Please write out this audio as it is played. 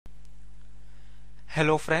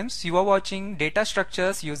Hello friends, you are watching Data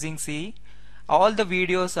Structures using C. All the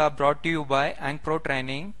videos are brought to you by Ankpro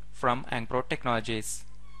Training from Ankpro Technologies.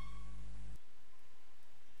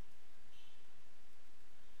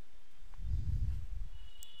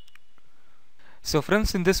 So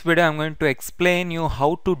friends, in this video I'm going to explain you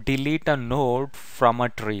how to delete a node from a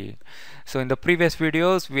tree. So in the previous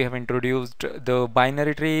videos we have introduced the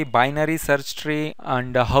binary tree, binary search tree,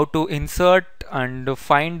 and how to insert and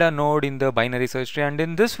find a node in the binary search tree. And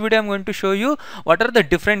in this video I'm going to show you what are the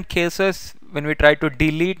different cases when we try to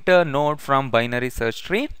delete a node from binary search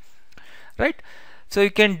tree, right? So you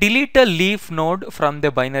can delete a leaf node from the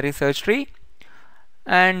binary search tree,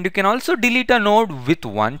 and you can also delete a node with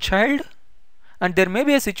one child. And there may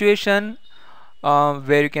be a situation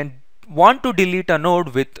where you can want to delete a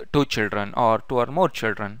node with two children or two or more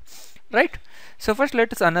children, right? So first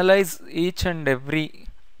let us analyze each and every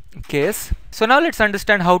case. So now let's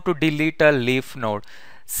understand how to delete a leaf node.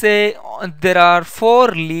 Say there are 4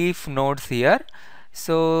 leaf nodes here.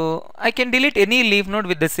 So I can delete any leaf node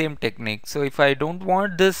with the same technique. So if I don't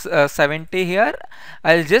want this 70 here,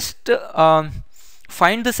 I'll just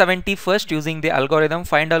find the 70 first using the algorithm,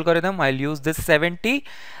 find algorithm. I'll use this 70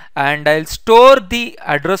 and I'll store the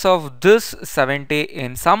address of this 70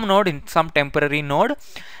 in some node, in some temporary node,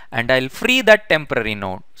 and I'll free that temporary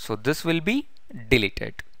node. So this will be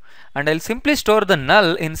deleted, and I'll simply store the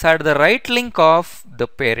null inside the right link of the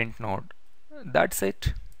parent node. That's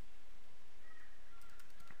it.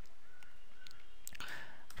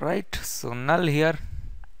 Right, so null here.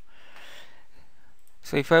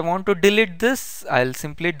 So if I want to delete this, I'll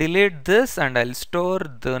simply delete this and I'll store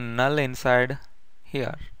the null inside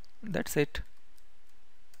here. That's it.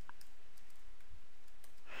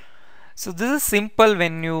 So this is simple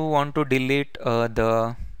when you want to delete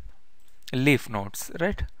the leaf nodes,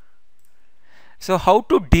 right? So how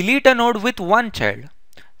to delete a node with one child?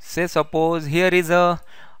 Say suppose here is a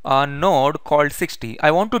node called 60.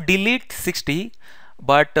 I want to delete 60,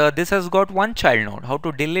 but this has got one child node. How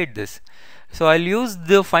to delete this? So I'll use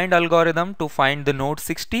the find algorithm to find the node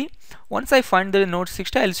 60. Once I find the node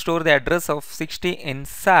 60, I'll store the address of 60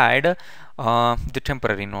 inside the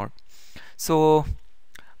temporary node. So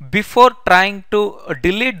before trying to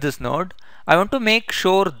delete this node, I want to make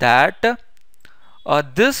sure that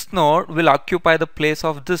this node will occupy the place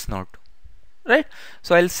of this node, right?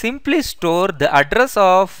 So I'll simply store the address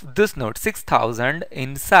of this node 6000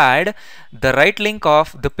 inside the right link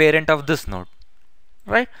of the parent of this node,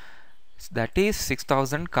 right? So that is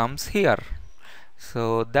 6000 comes here.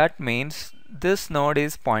 So that means this node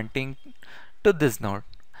is pointing to this node.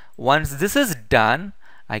 Once this is done,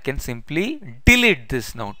 I can simply delete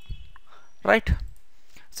this node, right?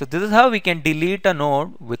 So this is how we can delete a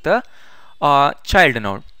node with a child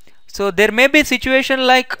node. So there may be a situation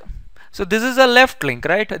like, so this is a left link,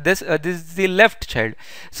 right? This is the left child.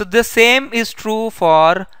 So the same is true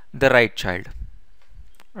for the right child,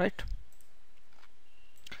 right?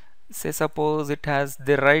 Say suppose it has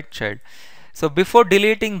the right child. So before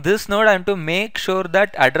deleting this node, I am to make sure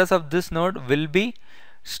that address of this node will be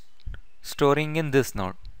storing in this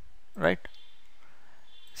node, right?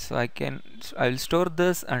 So I'll store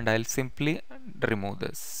this and I'll simply remove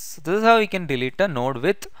this. So this is how we can delete a node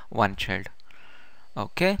with one child.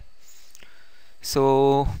 Okay.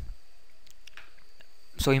 So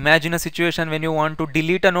imagine a situation when you want to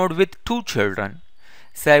delete a node with two children.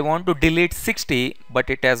 Say I want to delete 60, but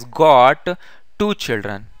it has got two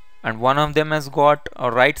children and one of them has got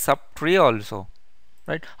a right subtree also,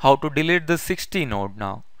 right? How to delete the 60 node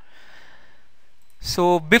now?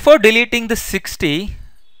 So before deleting the 60,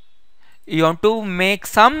 you want to make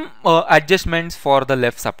some adjustments for the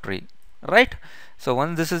left subtree, right? So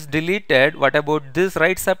once this is deleted, what about this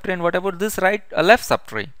right subtree and what about this left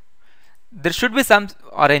subtree? There should be some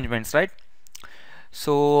arrangements, right?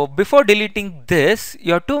 So before deleting this,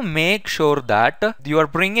 you have to make sure that you are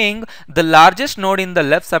bringing the largest node in the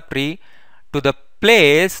left subtree to the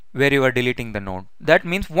place where you are deleting the node. That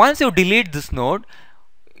means once you delete this node,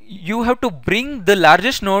 you have to bring the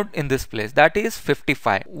largest node in this place, that is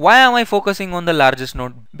 55. Why am I focusing on the largest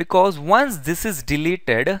node? Because once this is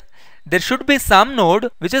deleted, there should be some node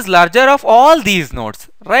which is larger of all these nodes,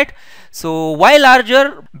 right? So why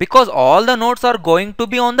larger? Because all the nodes are going to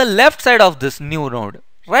be on the left side of this new node,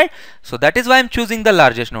 right? So that is why I'm choosing the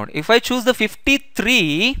largest node. If I choose the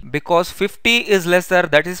 53, because 50 is lesser,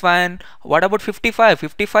 that is fine. What about 55?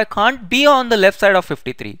 55 can't be on the left side of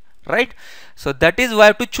 53, right? So that is why I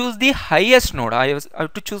have to choose the highest node. I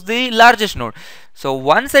have to choose the largest node. So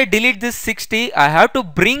once I delete this 60, I have to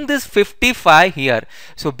bring this 55 here.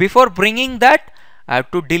 So before bringing that, I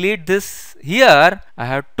have to delete this here. I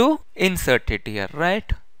have to insert it here,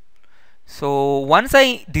 right? So once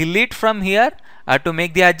I delete from here, I have to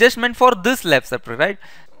make the adjustment for this left subtree, right?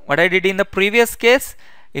 What I did in the previous case,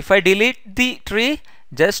 if I delete the tree,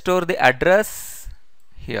 just store the address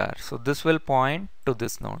here. So this will point to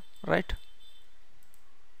this node, right?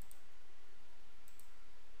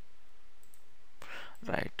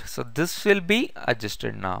 Right. So this will be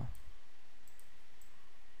adjusted now.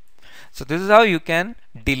 So this is how you can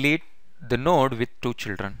delete the node with two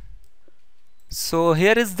children. So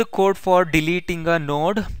here is the code for deleting a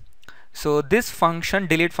node. So this function,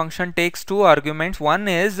 delete function, takes two arguments. One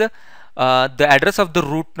is the address of the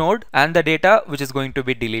root node and the data which is going to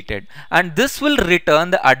be deleted, and this will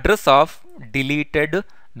return the address of deleted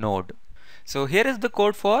node. So here is the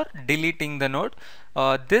code for deleting the node.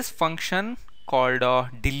 This function called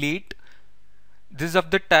delete, this is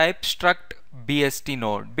of the type struct bst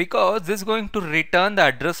node, because this is going to return the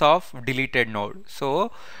address of deleted node.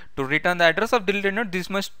 So to return the address of deleted node, this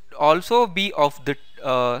must also be of the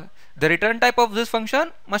return type of this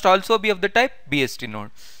function must also be of the type bst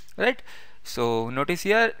node, right? So notice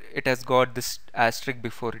here it has got this asterisk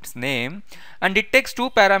before its name, and it takes two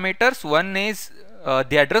parameters. One is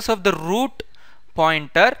the address of the root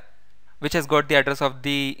pointer, which has got the address of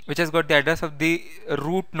the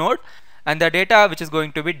root node, and the data which is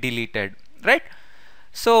going to be deleted, right?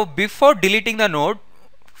 So before deleting the node,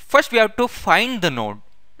 first we have to find the node,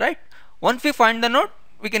 right? Once we find the node,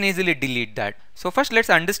 we can easily delete that. So first let's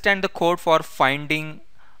understand the code for finding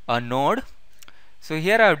a node. So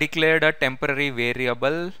here I have declared a temporary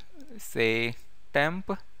variable, say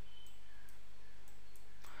temp.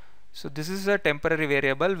 So this is a temporary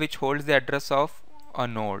variable which holds the address of a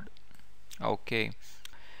node. Okay.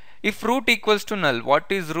 If root equals to null, what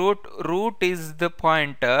is root? Root is the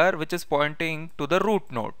pointer which is pointing to the root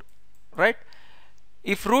node, right?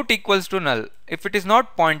 If root equals to null, if it is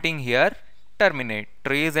not pointing here, terminate.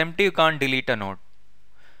 Tree is empty, you can't delete a node.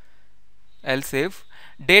 Else if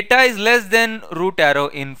data is less than root arrow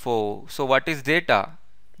info. So what is data?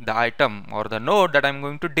 The item or the node that I'm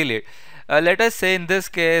going to delete. Let us say in this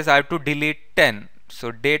case I have to delete 10.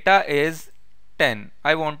 So data is 10.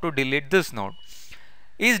 I want to delete this node.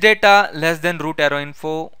 Is data less than root arrow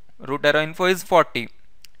info? Root arrow info is 40.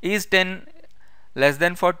 Is 10 less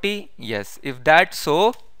than 40? Yes. If that's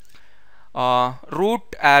so, root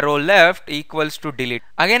arrow left equals to delete.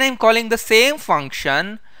 Again, I'm calling the same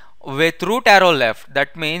function with root arrow left.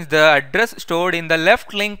 That means the address stored in the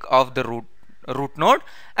left link of the root node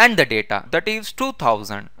and the data, that is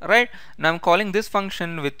 2000, right? Now I'm calling this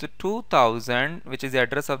function with 2000, which is the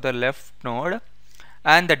address of the left node,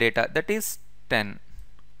 and the data, that is 10,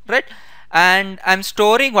 right? And I'm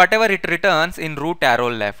storing whatever it returns in root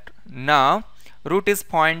arrow left. Now root is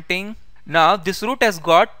pointing. Now this root has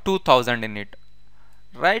got 2000 in it,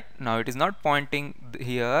 right? Now it is not pointing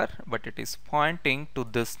here, but it is pointing to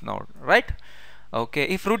this node, right? Okay,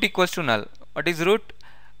 if root equals to null, what is root?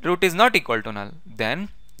 Root is not equal to null. Then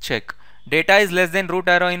check. Data is less than root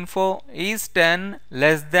arrow info. Is 10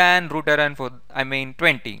 less than root arrow info? I mean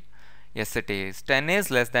 20. Yes, it is. 10 is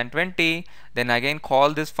less than 20. Then again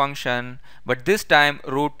call this function, but this time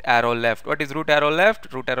root arrow left. What is root arrow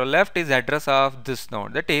left? Root arrow left is address of this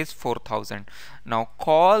node, that is 4000. Now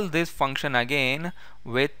call this function again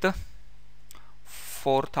with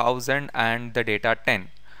 4000 and the data 10,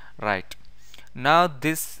 right? Now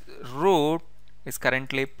this root is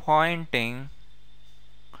currently pointing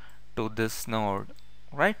to this node,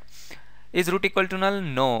 right? Is root equal to null?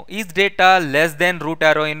 No. Is data less than root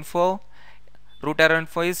arrow info? Root arrow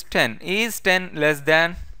info is 10. Is 10 less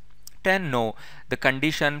than 10? No. The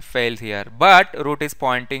condition fails here, but root is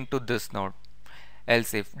pointing to this node.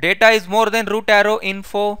 Else if data is more than root arrow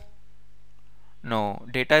info? No.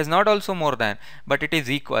 Data is not also more than, but it is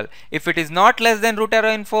equal. If it is not less than root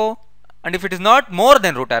arrow info, and if it is not more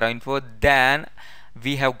than root arrow info, then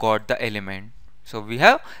we have got the element. So we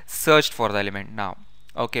have searched for the element now.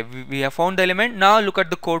 Okay, we have found the element. Now look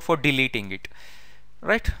at the code for deleting it,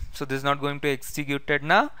 right? So this is not going to be executed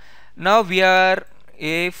now. Now we are,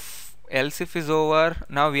 if else if is over,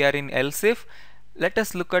 now we are in else if. Let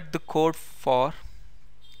us look at the code for,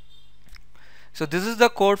 so this is the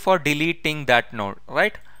code for deleting that node,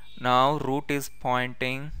 right? Now root is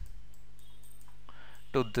pointing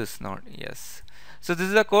to this node. Yes. So this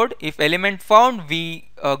is the code. If element found, we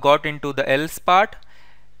got into the else part,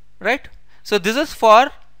 right? So this is for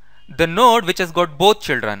the node which has got both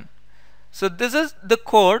children. So this is the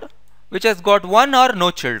code which has got one or no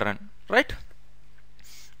children, right?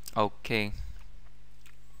 Okay.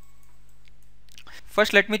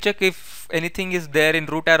 First let me check if anything is there in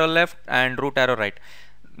root arrow left and root arrow right.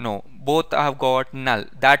 No, both have got null.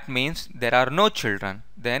 That means there are no children.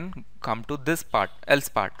 Then come to this part, else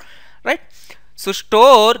part, right? So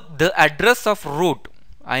store the address of root.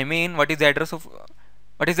 I mean, what is the address of,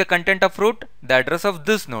 what is the content of root? The address of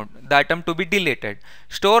this node, the item to be deleted.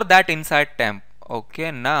 Store that inside temp. Okay,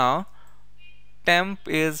 now temp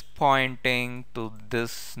is pointing to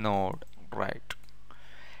this node, right?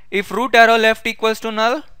 If root arrow left equals to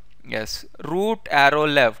null, yes, root arrow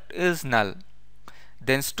left is null.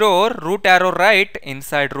 Then store root arrow right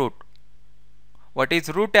inside root. What is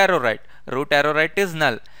root arrow right? Root arrow right is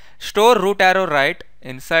null. Store root arrow right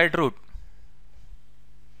inside root.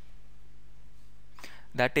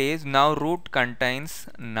 That is, now root contains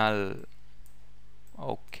null.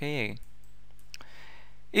 Okay.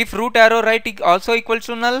 If root arrow right also equals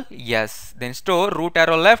to null, yes, then store root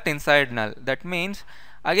arrow left inside null. That means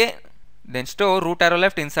again, then store root arrow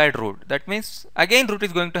left inside root. That means again root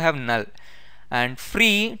is going to have null. And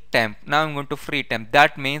free temp. Now I'm going to free temp.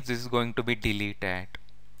 That means this is going to be deleted,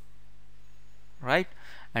 right?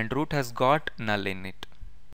 And root has got null in it.